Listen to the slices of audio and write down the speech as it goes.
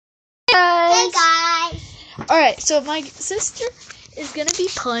guys. Hi, guys. Alright, so my sister is gonna be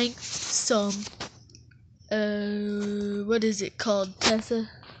playing some, what is it called, Tessa?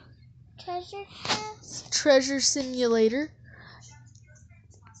 Treasure Simulator.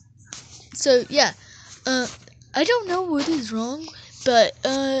 So, yeah, I don't know what is wrong, but,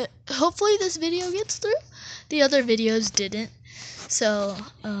 hopefully this video gets through. The other videos didn't. So,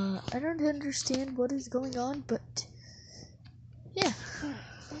 I don't understand what is going on, but, yeah.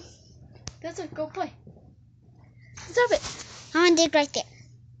 Tessa, go play. Stop it. I'm gonna dig right there.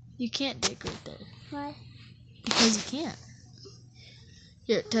 You can't dig right there. Why? Because you can't.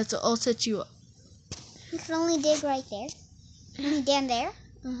 Here, Tessa, I'll set you up. You can only dig right there. Only down there.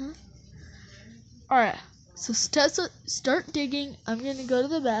 Alright, so Tessa, start digging. I'm going to go to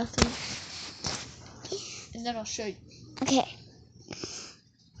the bathroom. And then I'll show you Okay.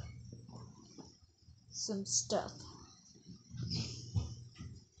 some stuff.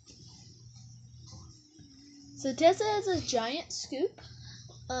 So Tessa has a giant scoop,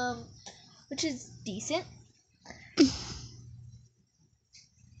 which is decent.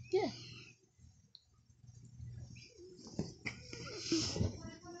 Yeah.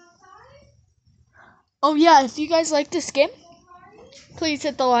 Oh yeah, if you guys like this game, please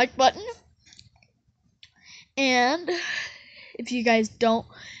hit the like button. And if you guys don't,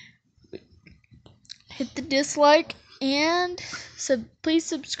 hit the dislike and please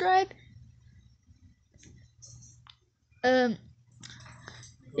subscribe.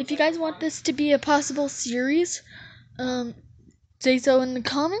 If you guys want this to be a possible series, say so in the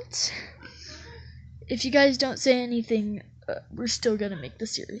comments. If you guys don't say anything, we're still gonna make the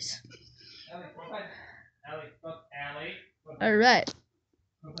series. Alright.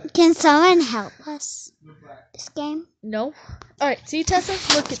 Can someone help us this game? No? Alright, see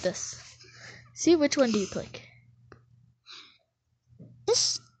Tessa? Look at this. See, which one do you click?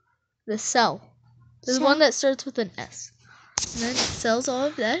 This? The cell. There's one that starts with an S. And then it sells all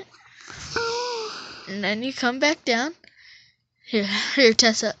of that. And then you come back down. Here,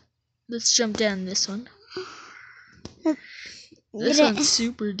 Tessa. Let's jump down this one. This one's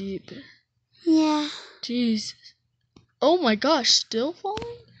super deep. Yeah. Jeez. Oh my gosh, still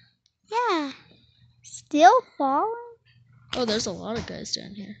falling? Yeah. Still falling? Oh, there's a lot of guys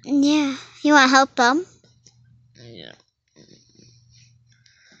down here. Yeah. You want to help them? Yeah.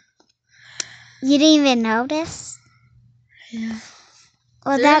 You didn't even notice? Yeah.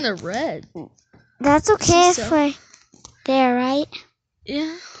 Well, they're in the red. That's okay if we're there, right?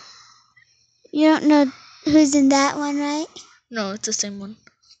 Yeah. You don't know who's in that one, right? No, it's the same one.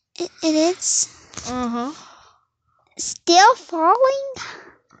 It is? Uh-huh. Still falling?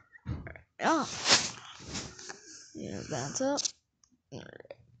 Yeah. Yeah, that's up.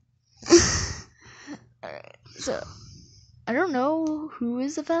 Alright. So, I don't know who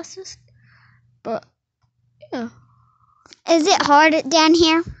is the fastest, but, yeah. Is it hard down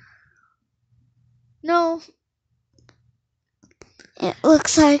here? No. It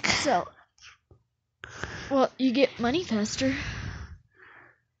looks like. So, well, you get money faster.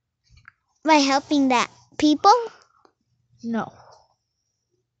 By helping that people? No.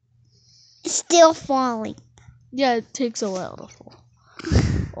 It's still falling. Yeah, it takes a while to fall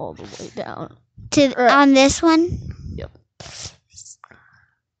all the way down. On this one? Yep.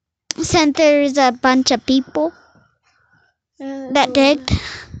 Since there's a bunch of people that digged.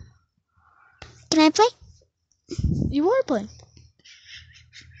 Can I play? You are playing.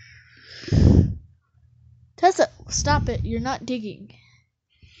 Tessa, stop it. You're not digging.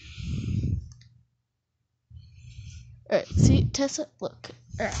 Alright, see, Tessa, look.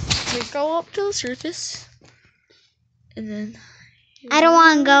 Alright, we go up to the surface. And then... I don't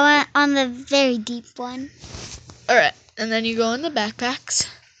want to go on the very deep one. Alright, and then you go in the backpacks.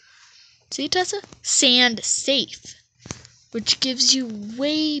 See, Tessa? Sand safe. Which gives you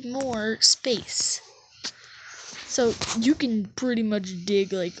way more space. So, you can pretty much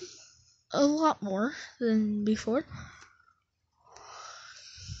dig, like, a lot more than before.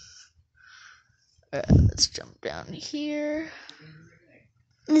 Alright, let's jump down here.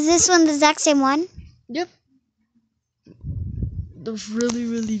 Is this one the exact same one? Yep. The really,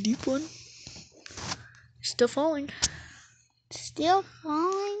 really deep one. Still falling. Still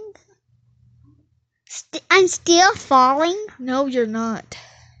falling? I'm still falling? No, you're not.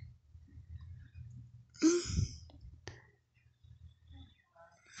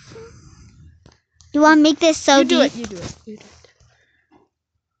 You want to make this so deep? You do it.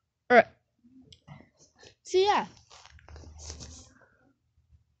 Alright. So, yeah.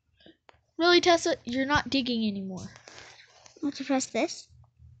 Really, Tessa, you're not digging anymore. Want to press this?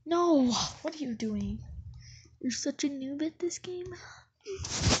 No. What are you doing? You're such a noob at this game.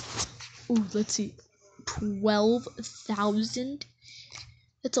 Ooh, let's see. 12,000?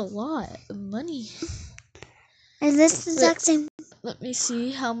 That's a lot of money. Is this the exact same? Let me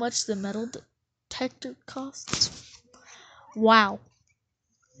see how much the metal detector costs. Wow.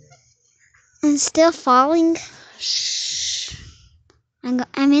 I'm still falling. Shh. I'm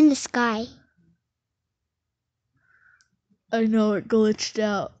in the sky. I know it glitched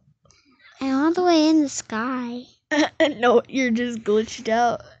out. I'm all the way in the sky. No, you're just glitched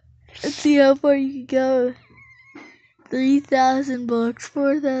out. Let's see how far you can go. 3,000 bucks,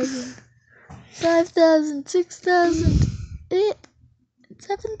 4,000, 5,000, 6,000,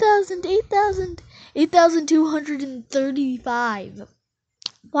 7,000, 8,000, 8,235.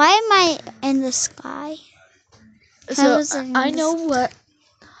 Why am I in the sky? So I know what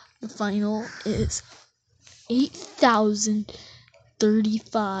the final is.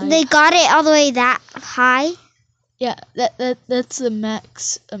 8,035. They got it all the way that high? Yeah, that's the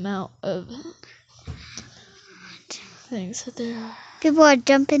max amount of things that there are. People are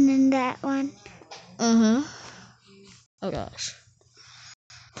jumping in that one. Uh-huh. Oh gosh.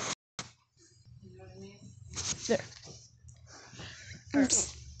 There.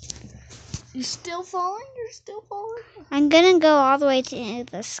 Right. You still falling? You're still falling? I'm gonna go all the way to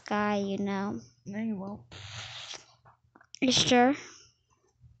the sky, you know. No, you won't. You sure?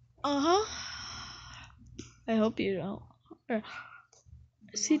 Uh-huh. I hope you don't.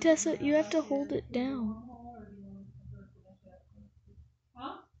 See, Tessa, you have to hold it down.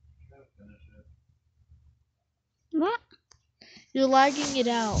 What? You're lagging it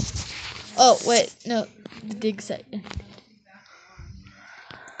out. Oh, wait. No. The dig site.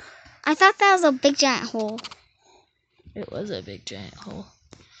 I thought that was a big giant hole. It was a big giant hole.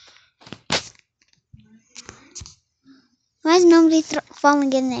 Why is nobody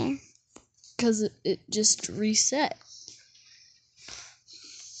falling in there? Because it just reset.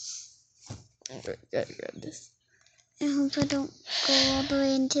 Gotta grab this. I hope I don't go all the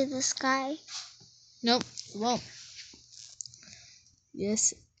way into the sky. Nope, it won't.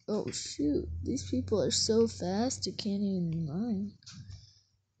 Yes. Oh, shoot. These people are so fast, you can't even mine.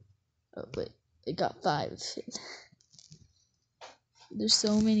 Oh, wait. It got 5. There's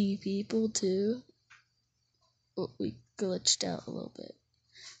so many people, too. Oh, we glitched out a little bit.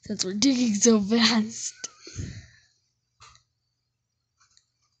 Since we're digging so fast.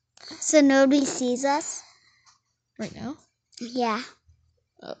 So nobody sees us? Right now? Yeah.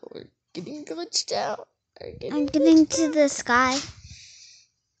 Oh, we're getting glitched out. I'm getting to the sky.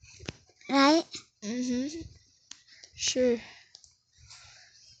 Right? Mm-hmm. Sure.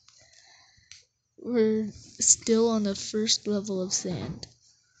 We're still on the first level of sand.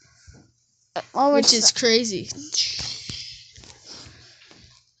 Which is crazy.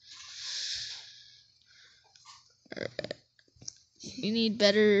 Alright. We need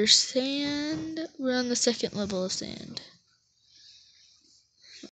better sand. We're on the second level of sand.